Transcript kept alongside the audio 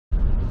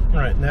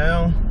Right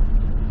now,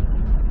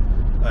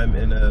 I'm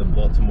in a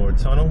Baltimore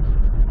tunnel,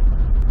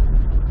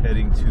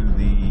 heading to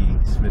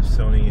the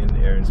Smithsonian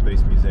Air and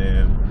Space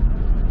Museum.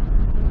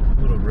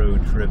 A little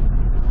road trip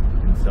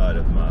inside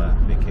of my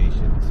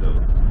vacation, so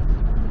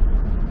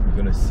I'm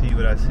gonna see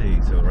what I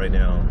see. So right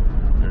now,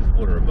 there's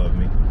water above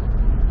me.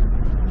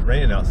 It's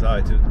raining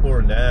outside too, it's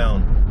pouring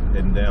down,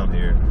 heading down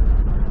here,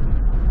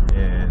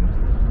 and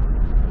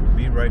we'll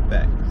be right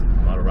back.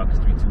 Model Rocks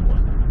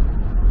 321.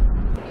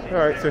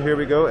 Alright, so here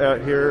we go,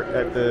 out here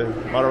at the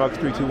Model Rocks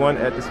 321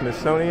 at the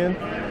Smithsonian.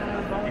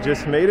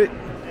 Just made it,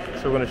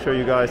 so we're going to show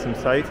you guys some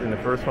sights, and the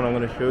first one I'm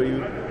going to show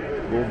you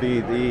will be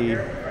the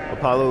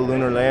Apollo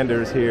lunar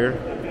landers here.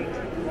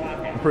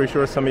 I'm pretty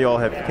sure some of y'all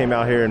have came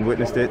out here and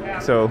witnessed it,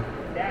 so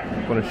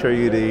I'm going to show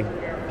you the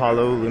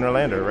Apollo lunar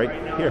lander right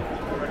here.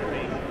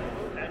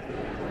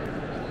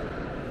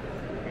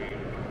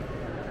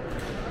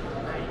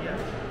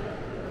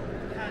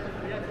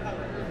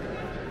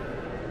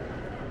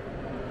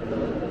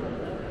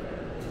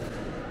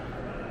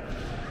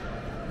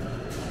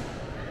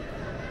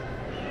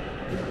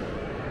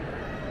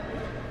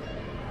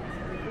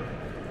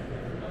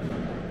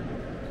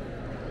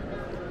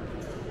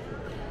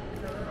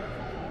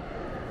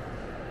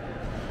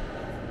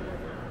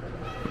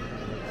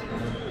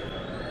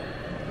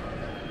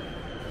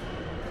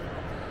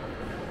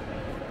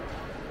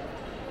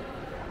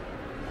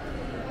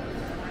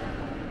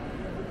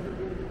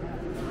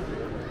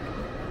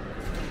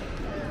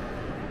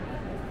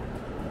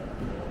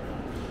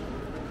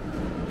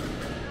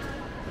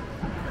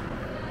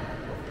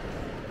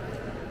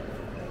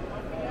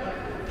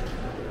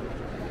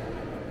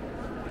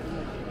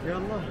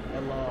 Allah,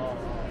 Allah.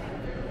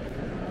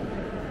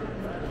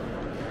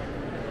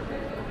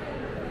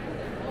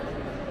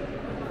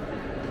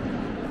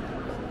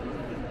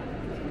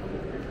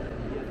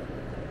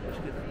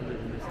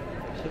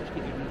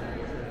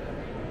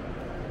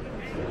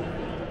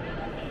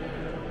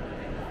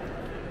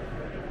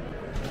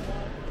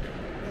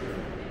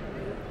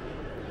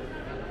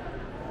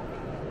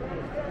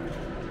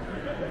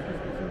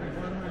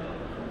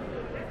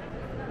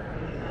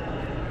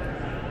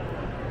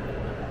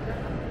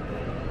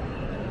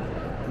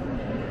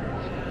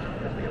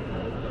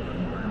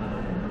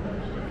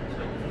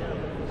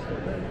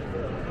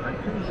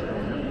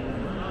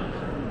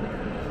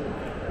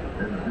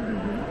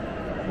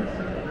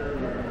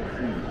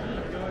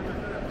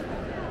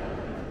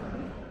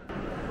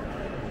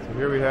 So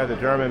here we have the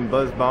German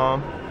buzz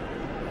bomb,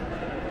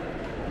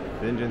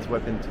 Vengeance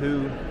Weapon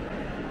 2,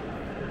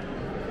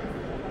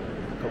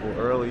 a couple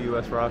early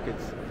US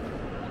rockets.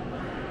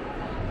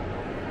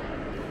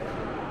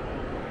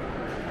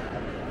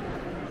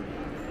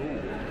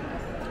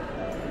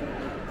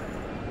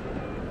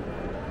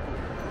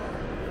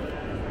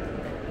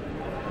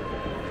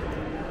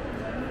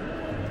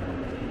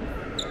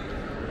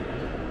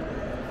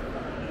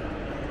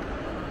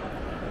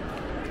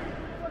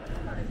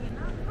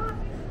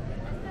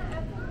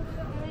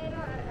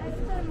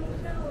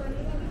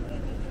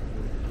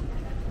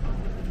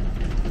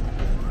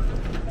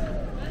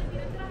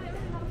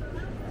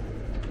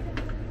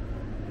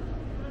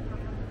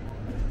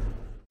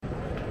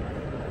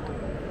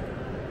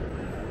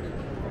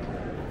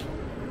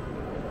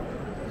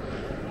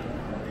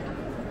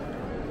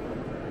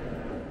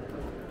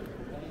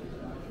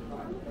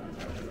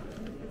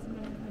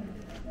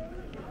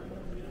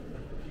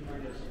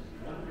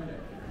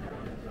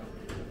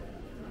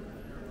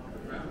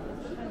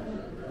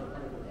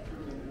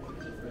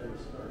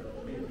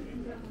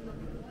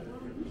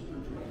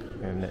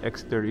 And the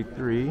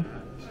X-33.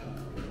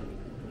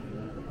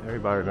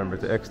 Everybody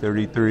remembers the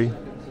X-33.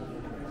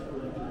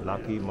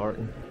 Lockheed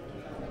Martin.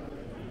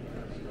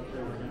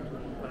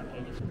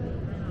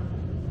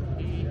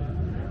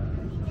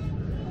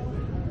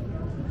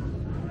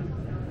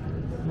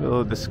 A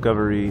little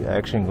Discovery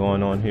action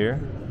going on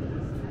here.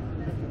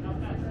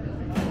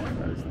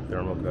 That's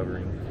thermal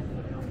covering.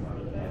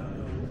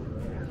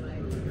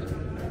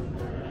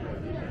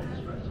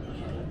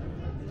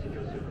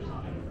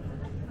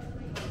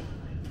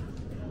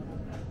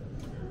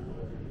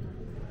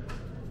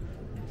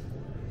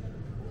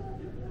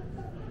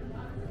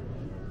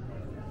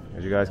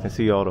 As you guys can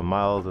see, all the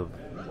miles of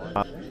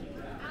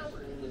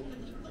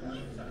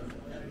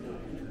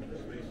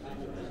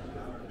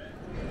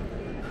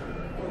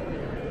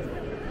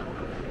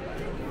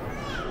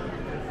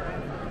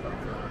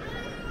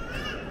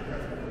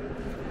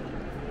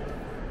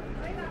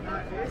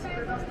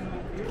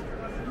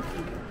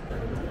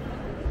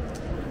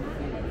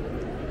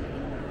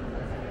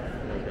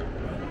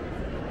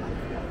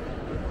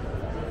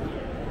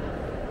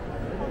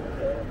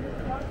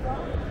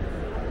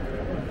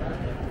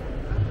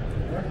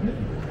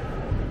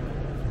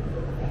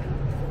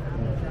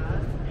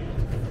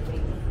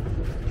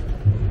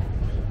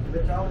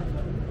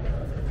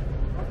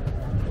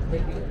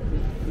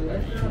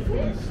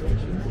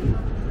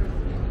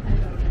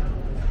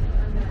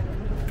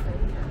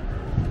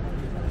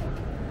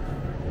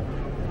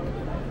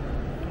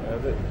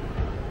Have it.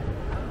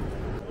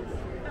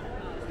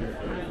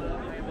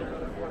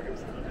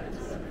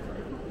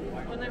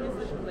 name is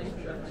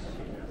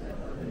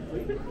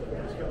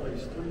It's got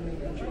these 3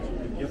 main engines.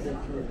 We give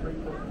them through a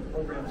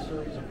pre-programmed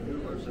series of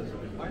maneuvers as a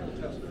final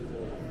test of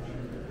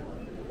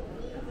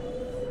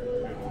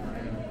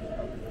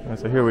And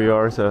so here we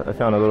are. So I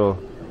found a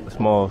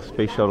small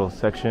space shuttle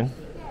section.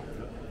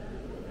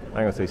 I ain't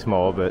gonna say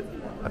small, but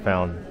I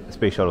found a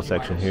space shuttle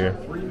section here.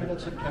 3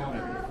 minutes and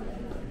counting.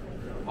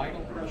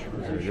 Final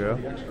pressurization. There we go.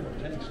 The external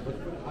tanks,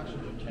 liquid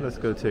oxygen tanks. Let's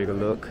go take a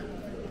look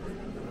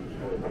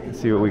and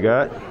see what we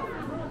got.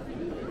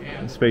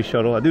 Space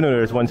shuttle. I do know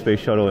there's one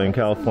space shuttle in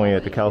California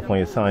at the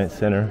California Science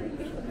Center.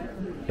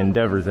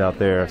 Endeavor's out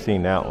there. I've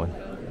seen that one.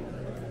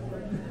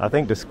 I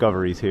think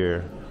Discovery's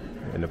here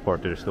in the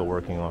part that they're still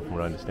working on, from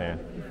what I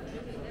understand.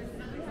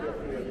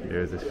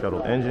 There's the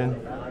shuttle engine.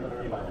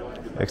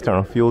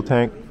 External fuel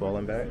tank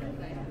falling back.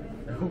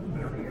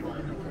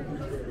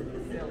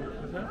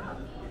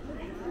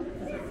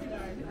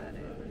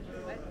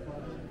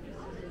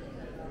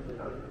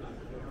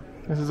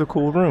 This is a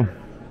cool room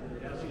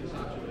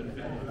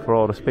for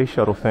all the space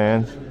shuttle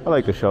fans. I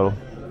like the shuttle.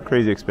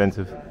 Crazy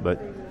expensive, but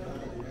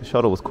the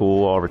shuttle was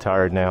cool. All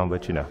retired now,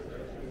 but you know.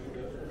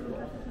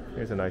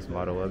 Here's a nice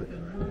model of it.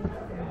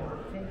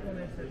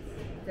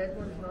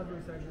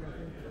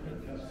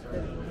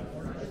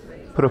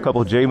 Put a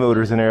couple J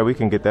motors in there. We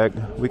can get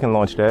that. We can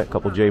launch that. A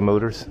couple J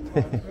motors.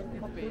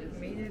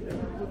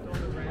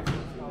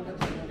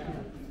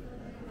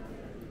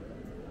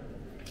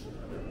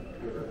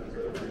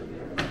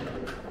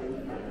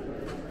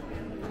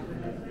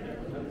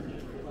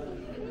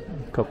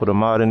 A couple of the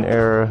modern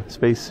era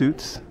space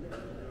suits.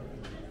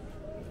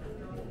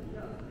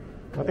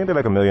 I think they're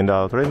like $1 million.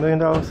 Are they $1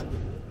 million? I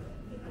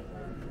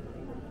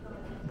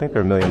think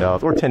they're $1 million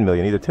or 10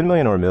 million. Either 10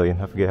 million or 1 million.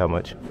 I forget how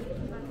much.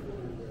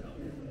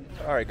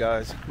 All right,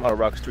 guys. Model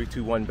Rocks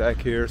 321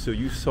 back here. So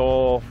you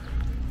saw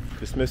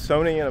the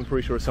Smithsonian. I'm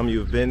pretty sure some of you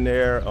have been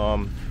there.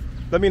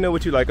 Let me know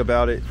what you like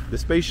about it. The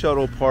space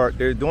shuttle part,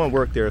 they're doing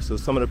work there, so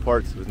some of the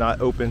parts was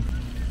not open.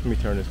 Let me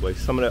turn this way.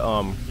 Some of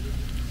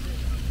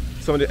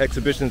the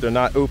exhibitions are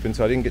not open,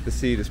 so I didn't get to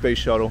see the space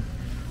shuttle.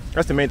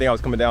 That's the main thing I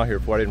was coming down here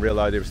for. I didn't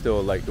realize they were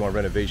still like doing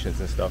renovations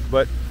and stuff.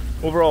 But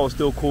overall, it's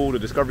still cool. The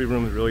Discovery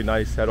Room is really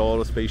nice. Had all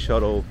the space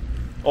shuttle,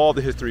 all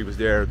the history was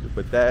there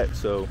with that.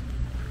 So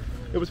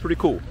it was pretty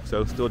cool.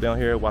 So still down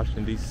here,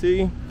 Washington,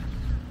 D.C.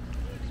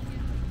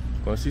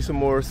 Gonna see some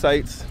more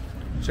sites,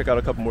 check out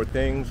a couple more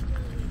things.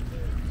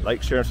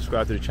 Like, share, and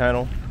subscribe to the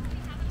channel.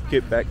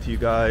 Get back to you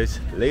guys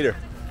later.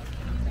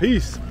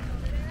 Peace.